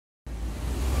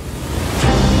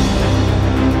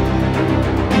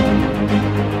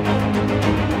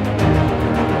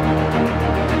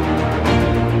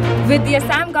With the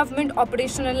Assam government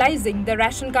operationalizing the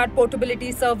ration card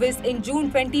portability service in June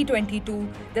 2022,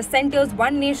 the centre's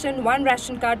One Nation, One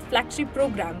Ration Card flagship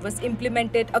program was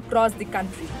implemented across the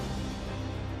country.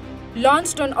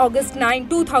 Launched on August 9,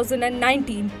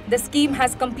 2019, the scheme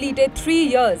has completed 3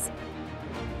 years.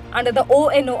 Under the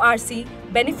ONORC,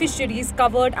 beneficiaries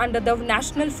covered under the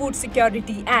National Food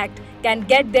Security Act can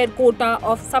get their quota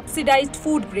of subsidized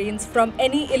food grains from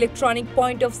any electronic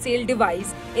point-of-sale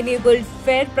device enabled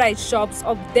fair price shops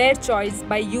of their choice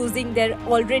by using their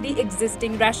already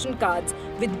existing ration cards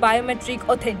with biometric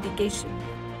authentication.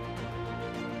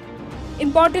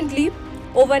 Importantly,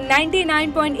 over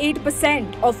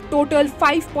 99.8% of total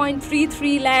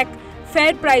 5.33 lakh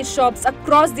fair price shops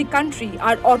across the country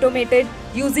are automated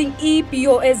using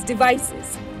e-POS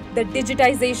devices. The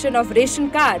digitization of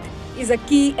ration card is a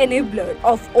key enabler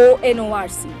of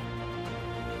ONORC.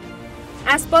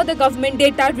 As per the government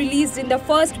data released in the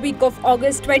first week of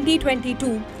August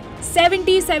 2022,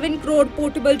 77 crore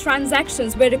portable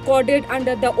transactions were recorded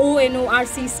under the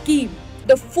ONORC scheme.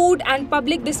 The Food and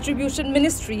Public Distribution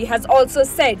Ministry has also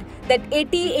said that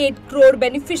 88 crore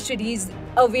beneficiaries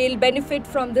avail benefit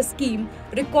from the scheme,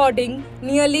 recording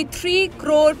nearly 3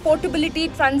 crore portability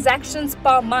transactions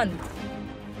per month.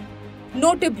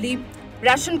 Notably,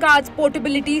 ration cards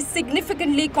portability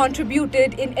significantly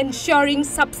contributed in ensuring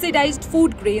subsidized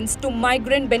food grains to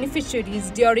migrant beneficiaries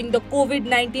during the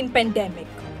COVID-19 pandemic.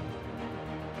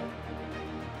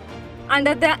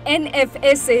 Under the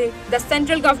NFSA, the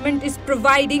central government is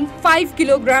providing 5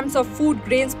 kilograms of food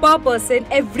grains per person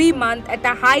every month at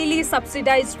a highly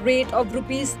subsidized rate of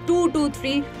Rs 2 to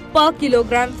 3 per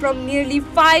kilogram from nearly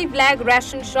 5 lakh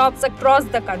ration shops across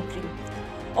the country.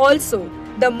 Also,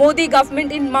 the Modi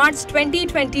government in March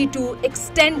 2022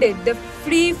 extended the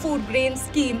free food grain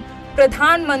scheme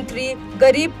Pradhan Mantri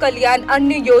Garib Kalyan Ann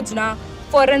Yojana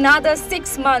for another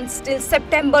 6 months till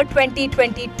September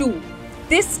 2022.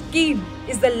 This scheme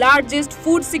is the largest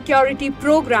food security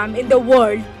program in the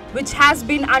world, which has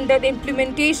been under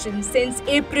implementation since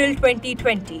April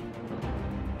 2020.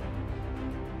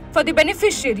 For the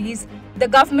beneficiaries, the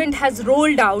government has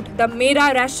rolled out the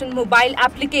Mera Ration mobile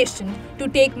application to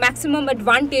take maximum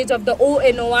advantage of the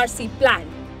ONORC plan.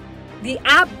 The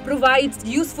app provides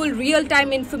useful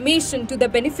real-time information to the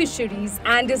beneficiaries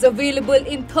and is available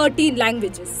in 13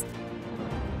 languages.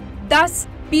 Thus,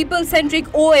 people-centric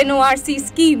ONORC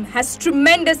scheme has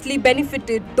tremendously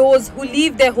benefited those who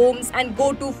leave their homes and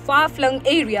go to far-flung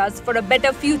areas for a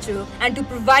better future and to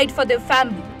provide for their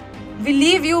family. We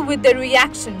leave you with the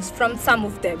reactions from some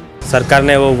of them. सरकार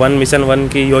ने वो one mission one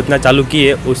की योजना चालू की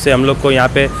है, उससे हम लोग को यहाँ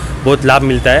पे बहुत लाभ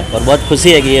मिलता है और बहुत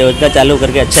खुशी है कि ये योजना चालू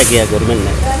करके अच्छा किया गवर्नमेंट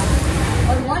ने।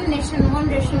 और one nation one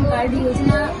ration card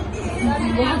योजना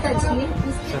बहुत अच्छी है।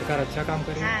 सरकार अच्छा काम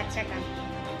करे। हाँ, अच्छा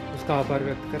काम। उसका आभार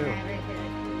व्यक्त करें।